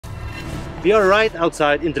We are right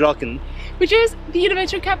outside Interlaken, which is the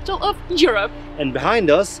adventure capital of Europe. and behind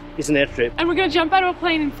us is an airstrip. And we're gonna jump out of a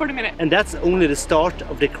plane in 40 minutes. And that's only the start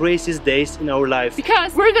of the craziest days in our life.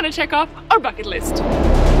 Because we're gonna check off our bucket list.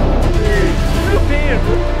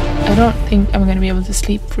 I don't think I'm gonna be able to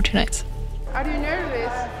sleep for 2 nights. Are you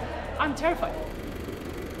nervous? I'm terrified.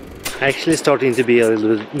 Actually starting to be a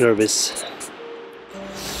little bit nervous.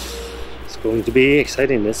 It's going to be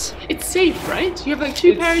exciting, this. It's safe, right? You have like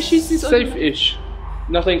 2 parachutes. It's safe-ish.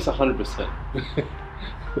 Nothing's 100%.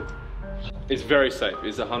 It's very safe.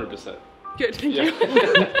 It's 100%. Good, thank you.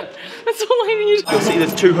 That's all I need. You'll see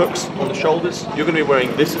there's 2 hooks on the shoulders. You're going to be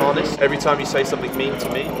wearing this harness. Every time you say something mean to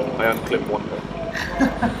me, I unclip 1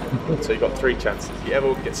 hook. So you've got 3 chances. If you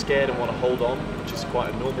ever get scared and want to hold on, which is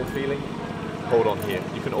quite a normal feeling, hold on here.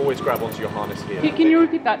 You can always grab onto your harness here. Can you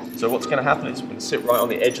repeat that? So what's going to happen is we're going to sit right on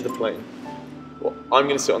the edge of the plane. Well, I'm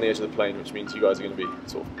going to sit on the edge of the plane, which means you guys are going to be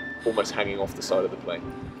sort of almost hanging off the side of the plane.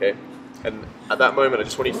 Okay? And at that moment, I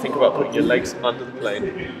just want you to think about putting your legs under the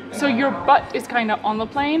plane. So your butt is kind of on the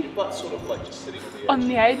plane? But sort of like just sitting on the edge. On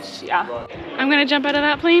the edge, yeah. Right. I'm gonna jump out of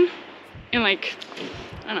that plane in like,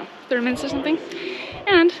 I don't know, 30 minutes or something.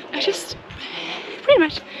 And I just pretty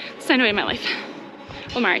much signed away my life.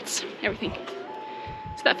 All my rights, everything.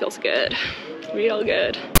 So that feels good. Real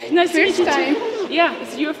good. Nice to meet you time. Yeah,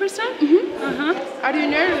 is it your first time? Mm-hmm. Are you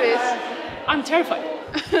nervous? I'm terrified.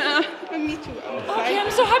 Me too. Okay,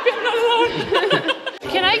 I'm so happy I'm not alone.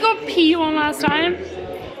 Can I go pee one last time?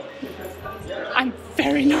 I'm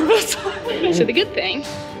very nervous. So the good thing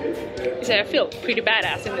is that I feel pretty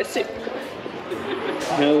badass in this suit.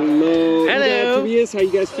 Hello. Hello. Tobias, how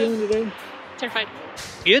you guys feeling today? Terrified.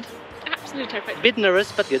 Good? Absolutely terrified. Bit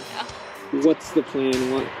nervous, but good. What's the plan?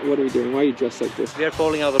 What are we doing? Why are you dressed like this? We are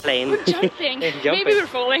falling out of the plane. We're jumping. Jumping. Maybe we're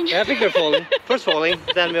falling. Yeah, I think we're falling. First falling,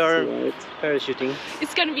 then we are Right. parachuting.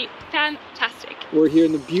 It's gonna be fantastic. We're here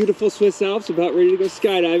in the beautiful Swiss Alps, about ready to go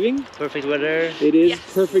skydiving. Perfect weather. It is Yes.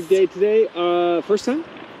 perfect day today. First time?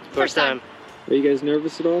 First time. Are you guys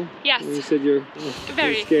nervous at all? Yes. You said you're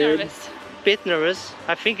Very scared. nervous. Bit nervous.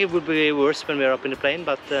 I think it would be worse when we're up in the plane,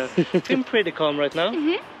 but feeling pretty calm right now.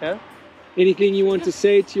 Yeah. Anything you want to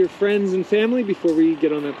say to your friends and family before we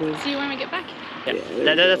get on that plane? See you when we get back. Yeah.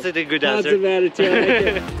 there you That's go. a good answer. Positive attitude.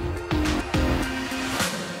 I like it.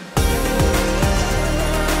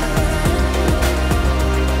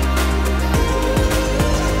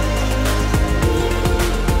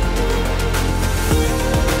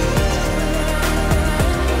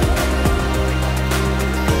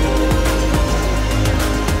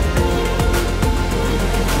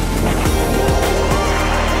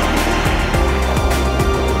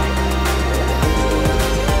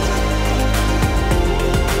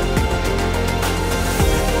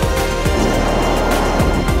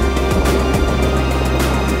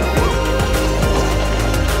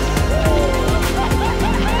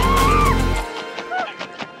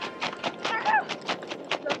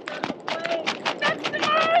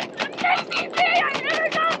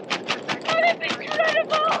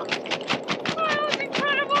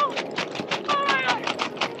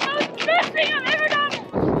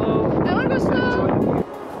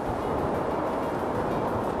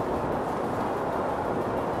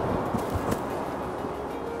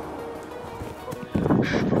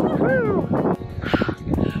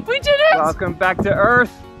 We did it! Welcome back to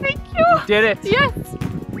Earth. Thank you! You did it. Yes!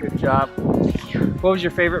 Good job. What was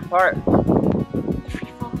your favorite part? Free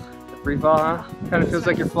fall. The free fall, huh? Kind of feels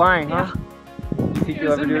like you're flying, huh? Do you think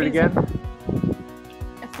you'll ever do it again?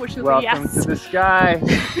 Unfortunately, Welcome yes. to the sky.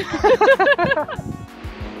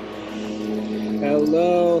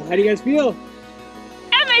 Hello. How do you guys feel?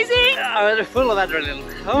 Amazing! They're full of adrenaline.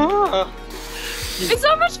 Oh. It's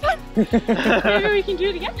so much fun! Maybe we can do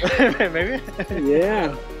it again? Maybe.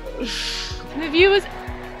 Yeah. The view was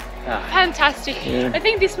fantastic. Yeah. I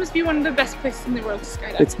think this must be one of the best places in the world to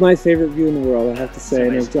skydive. It's my favorite view in the world, I have to say,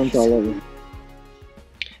 and I've jumped all over.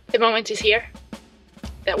 The moment is here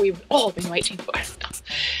that we've all been waiting for.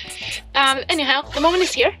 Anyhow, the moment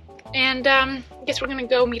is here, and I guess we're gonna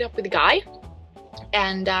go meet up with the guy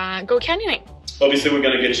and go canyoning. Obviously, we're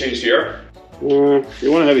going to get changed here. You want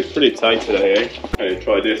to have it pretty tight today, eh? Okay,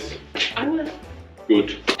 try this. I will.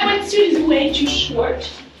 Good. My suit is way too short.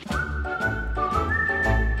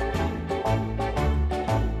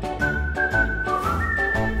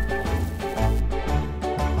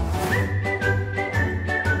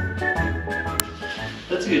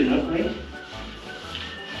 That's good enough, right?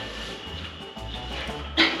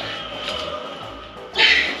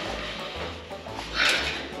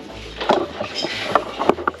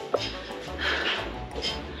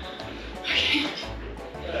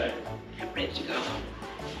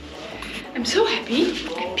 I'm so happy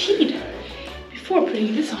I peed before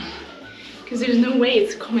putting this on, because there's no way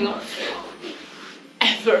it's coming off.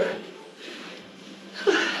 Ever.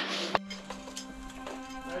 Do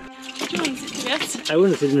you want to sit together? I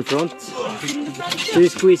want to sit in the front. Should we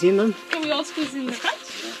squeeze in then? Can we all squeeze in the front?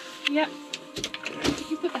 Yeah.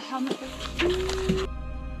 You put the helmet there.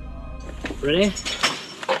 Ready?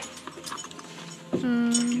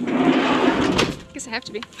 Guess I have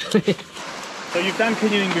to be. So you've done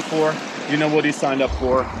canoeing before. You know what you signed up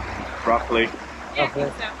for, roughly. Yeah, I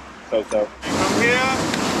think so. So. From here,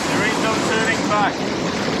 there ain't no turning back.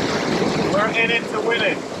 We're in it to win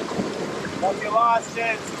it. That's your last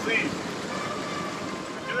chance to leave.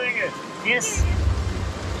 We're doing it. Yes.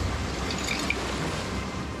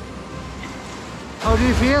 How do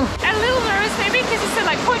you feel? A little nervous maybe because it's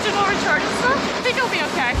like point of no return and stuff. I think I'll be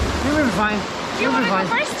okay. You will be fine. You want to go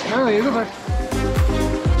first? No, you go first.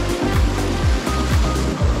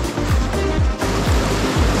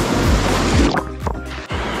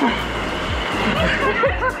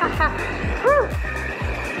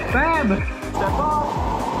 Bam! Step off.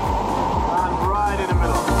 And right in the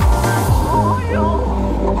middle.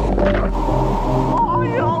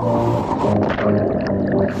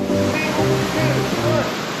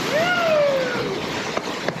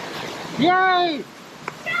 Yay!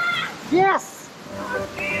 Yes!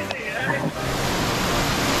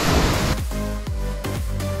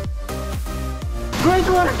 Great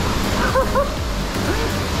work!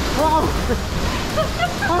 Wow!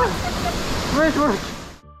 Great work!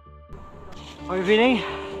 How are you feeling?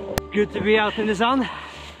 Good to be out in the sun?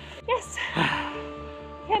 Yes.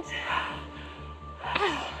 Can't.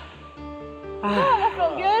 That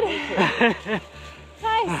felt good.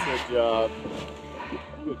 Nice. Good job.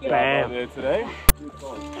 Good job Bam. out there today.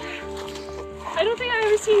 I don't think I've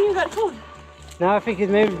ever seen you that cold. Now I think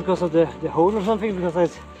it's maybe because of the hole or something, because I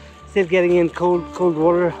was still getting in cold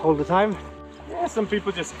water all the time. Yeah, some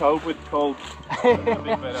people just cope with cold a bit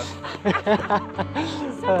better.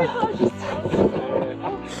 Some people are just.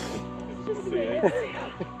 Just the way it is.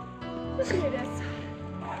 Just the way it is.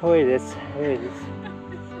 Oh, it is. Oh, it is.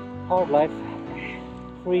 Hard life.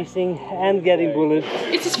 Freezing and getting bullied.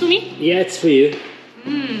 Is this for me? Yeah, it's for you.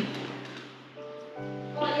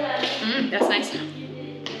 That's nice.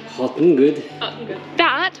 Hot and good. Hot and good.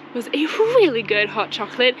 That was a really good hot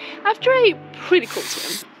chocolate after a pretty cold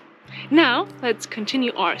swim. Now, let's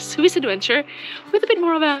continue our Swiss adventure with a bit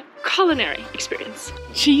more of a culinary experience.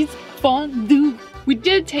 Cheese fondue. We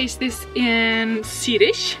did taste this in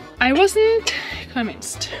Swedish. I wasn't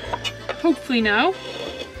convinced. Hopefully now,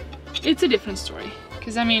 it's a different story.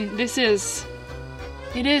 Because I mean, it is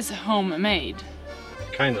homemade.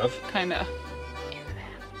 Kind of. Kinda.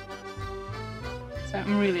 So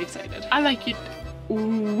I'm really excited. I like it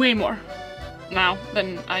way more now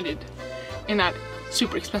than I did in that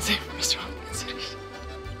super expensive restaurant in Swedish.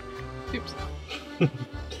 Oops.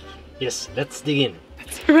 Yes, let's dig in.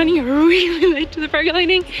 We're running really late to the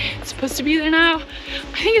paragliding. It's supposed to be there now.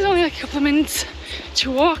 I think it's only like a couple of minutes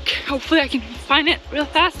to walk. Hopefully I can find it real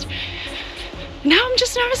fast. Now I'm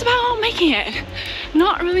just nervous about making it.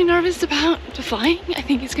 Not really nervous about the flying. I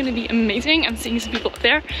think it's gonna be amazing. I'm seeing some people up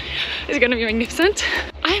there. It's gonna be magnificent.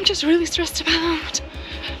 I am just really stressed about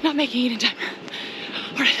not making it in time.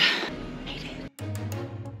 All right.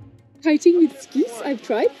 Kiting with skis, I've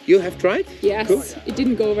tried. You have tried? Yes, Cool. it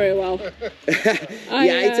didn't go very well.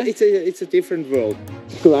 Yeah, it's a different world.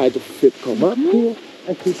 Glide the foot come up here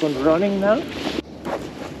and keep on running now.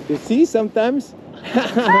 You see sometimes?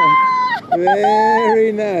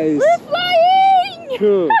 Very nice. We're flying!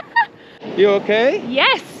 Cool. You okay?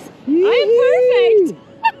 Yes, I'm perfect.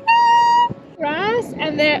 Grass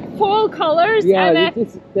and the fall colors Yeah,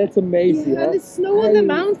 and that's amazing. the snow on the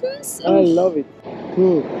mountains. I love it.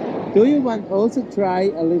 Cool. Do you want also try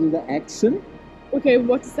a little action? Okay,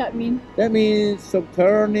 what does that mean? That means some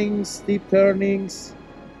turnings, steep turnings.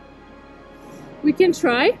 We can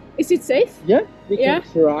try. Is it safe? Yeah, we Yeah.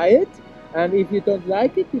 can try it. And if you don't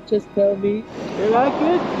like it, you just tell me you like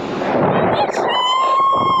it.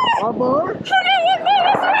 One more.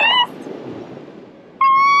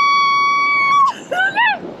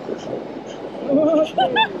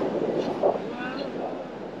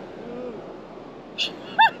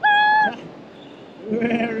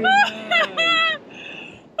 Very nice.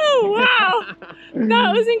 Oh wow!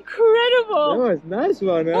 That was incredible. That was a nice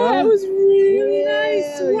one, huh? That was really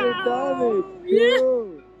nice. Yeah, Wow. you done it. Yeah.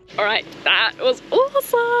 Cool. All right, that was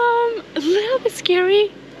awesome. A little bit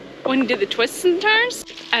scary when you did the twists and turns.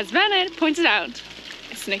 As Vanette pointed out,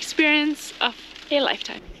 it's an experience of a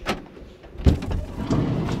lifetime.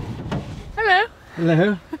 Hello.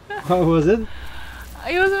 Hello. How was it?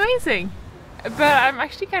 It was amazing. but I'm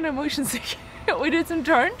actually kind of motion sick. We did some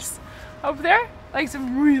turns up there, like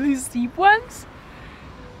some really steep ones.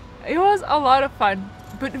 It was a lot of fun,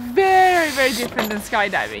 but very, very different than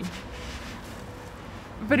skydiving.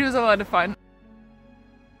 But it was a lot of fun.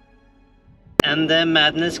 And the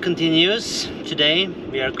madness continues. Today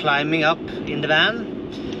we are climbing up in the van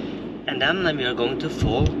and then we are going to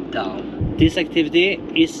fall down. This activity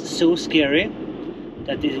is so scary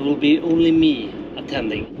that it will be only me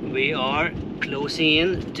attending. We are closing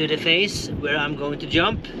in to the phase where I'm going to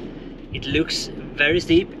jump. It looks very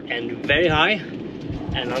steep and very high,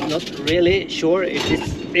 and I'm not really sure if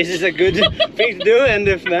this is a good thing to do, and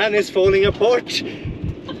the van is falling apart.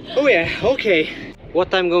 Oh yeah, okay.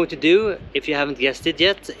 What I'm going to do, if you haven't guessed it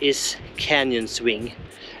yet, is canyon swing.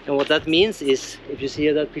 And what that means is, if you see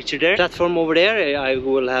that picture there, platform over there, I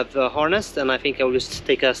will have harnessed, and I think I will just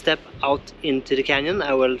take a step out into the canyon.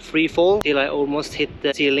 I will free fall till I almost hit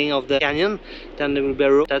the ceiling of the canyon. Then there will be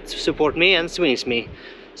a rope that supports me and swings me.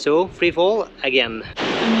 So free fall again.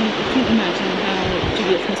 I mean, I can't imagine how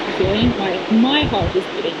Julius must be feeling. My heart is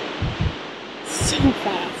beating so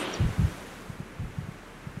fast.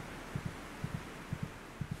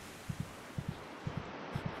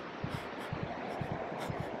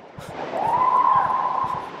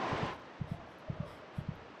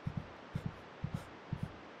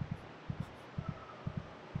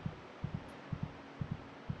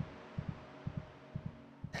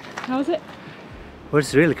 How was it? Well,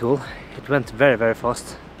 it's really cool. It went very, very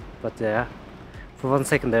fast. But yeah, for 1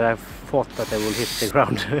 second there I thought that I will hit the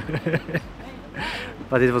ground.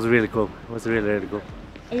 But it was really cool. It was really, really cool.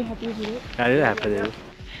 Are you happy with it? I'm really happy with it.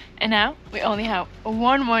 And now we only have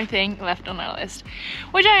one more thing left on our list,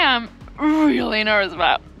 which I am really nervous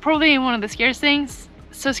about. Probably one of the scariest things.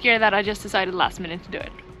 So scared that I just decided last minute to do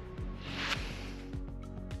it.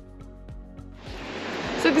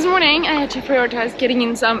 So this morning I had to prioritize getting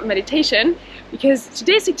in some meditation because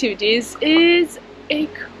today's activities is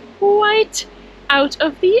quite out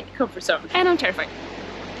of the comfort zone, and I'm terrified.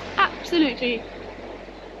 Absolutely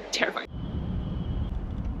terrified.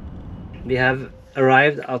 We have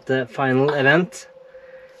arrived at the final event,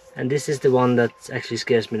 and this is the one that actually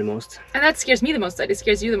scares me the most. And that scares me the most, that it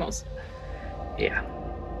scares you the most. Yeah.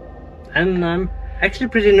 And I'm actually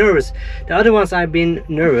pretty nervous. The other ones I've been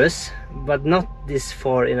nervous, but not this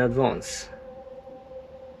far in advance.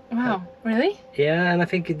 Wow, really? Yeah, and I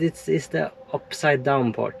think this is the upside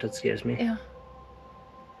down part that scares me. Yeah.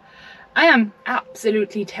 I am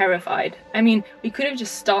absolutely terrified. I mean, we could have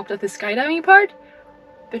just stopped at the skydiving part,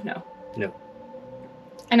 but no. No.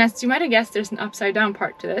 And as you might have guessed, there's an upside down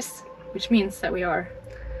part to this, which means that we are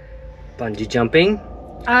Bungee jumping.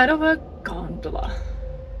 out of a gondola.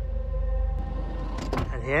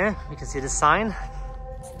 And here we can see the sign.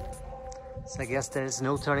 So I guess there is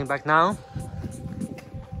no turning back now.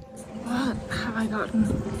 What have I gotten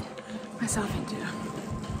myself into?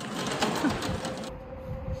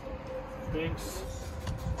 Thanks.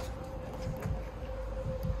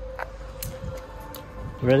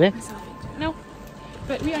 Really? No,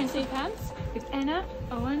 but we are in safe hands with Anna,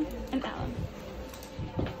 Owen, and Alan.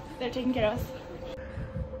 They're taking care of us.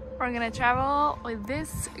 We're gonna travel with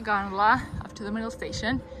this gondola up to the middle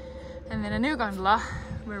station, and then a new gondola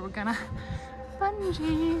where we're gonna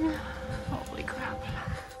bungee. Holy crap.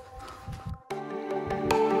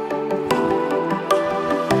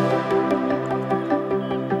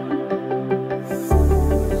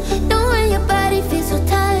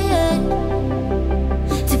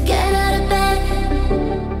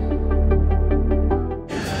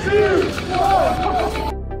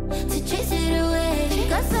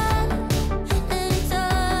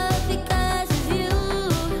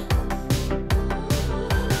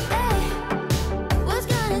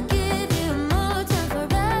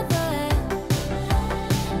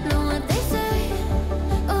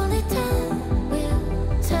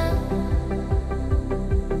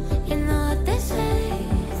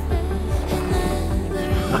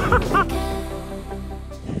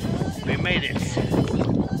 We made it.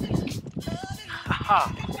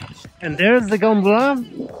 And there's the gondola.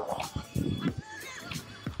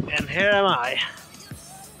 And here am I.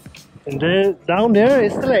 And there, down there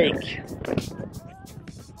is the lake.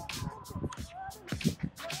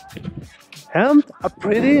 And a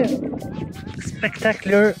pretty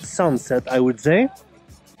spectacular sunset, I would say.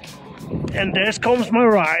 And there comes my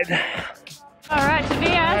ride. Alright,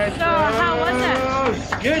 Tobias, so how was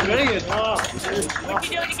it? Good, very good. Would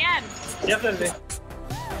you do it again? Definitely.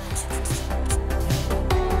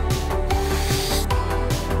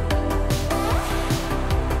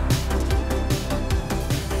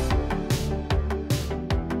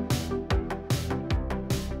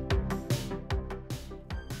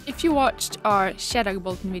 If you watched our Shadow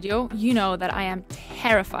Bolton video, you know that I am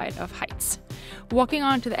terrified of heights. Walking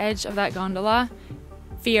onto the edge of that gondola,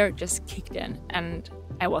 fear just kicked in and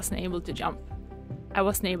I wasn't able to jump. I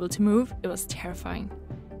wasn't able to move, it was terrifying.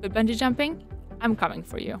 But bungee jumping, I'm coming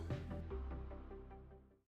for you.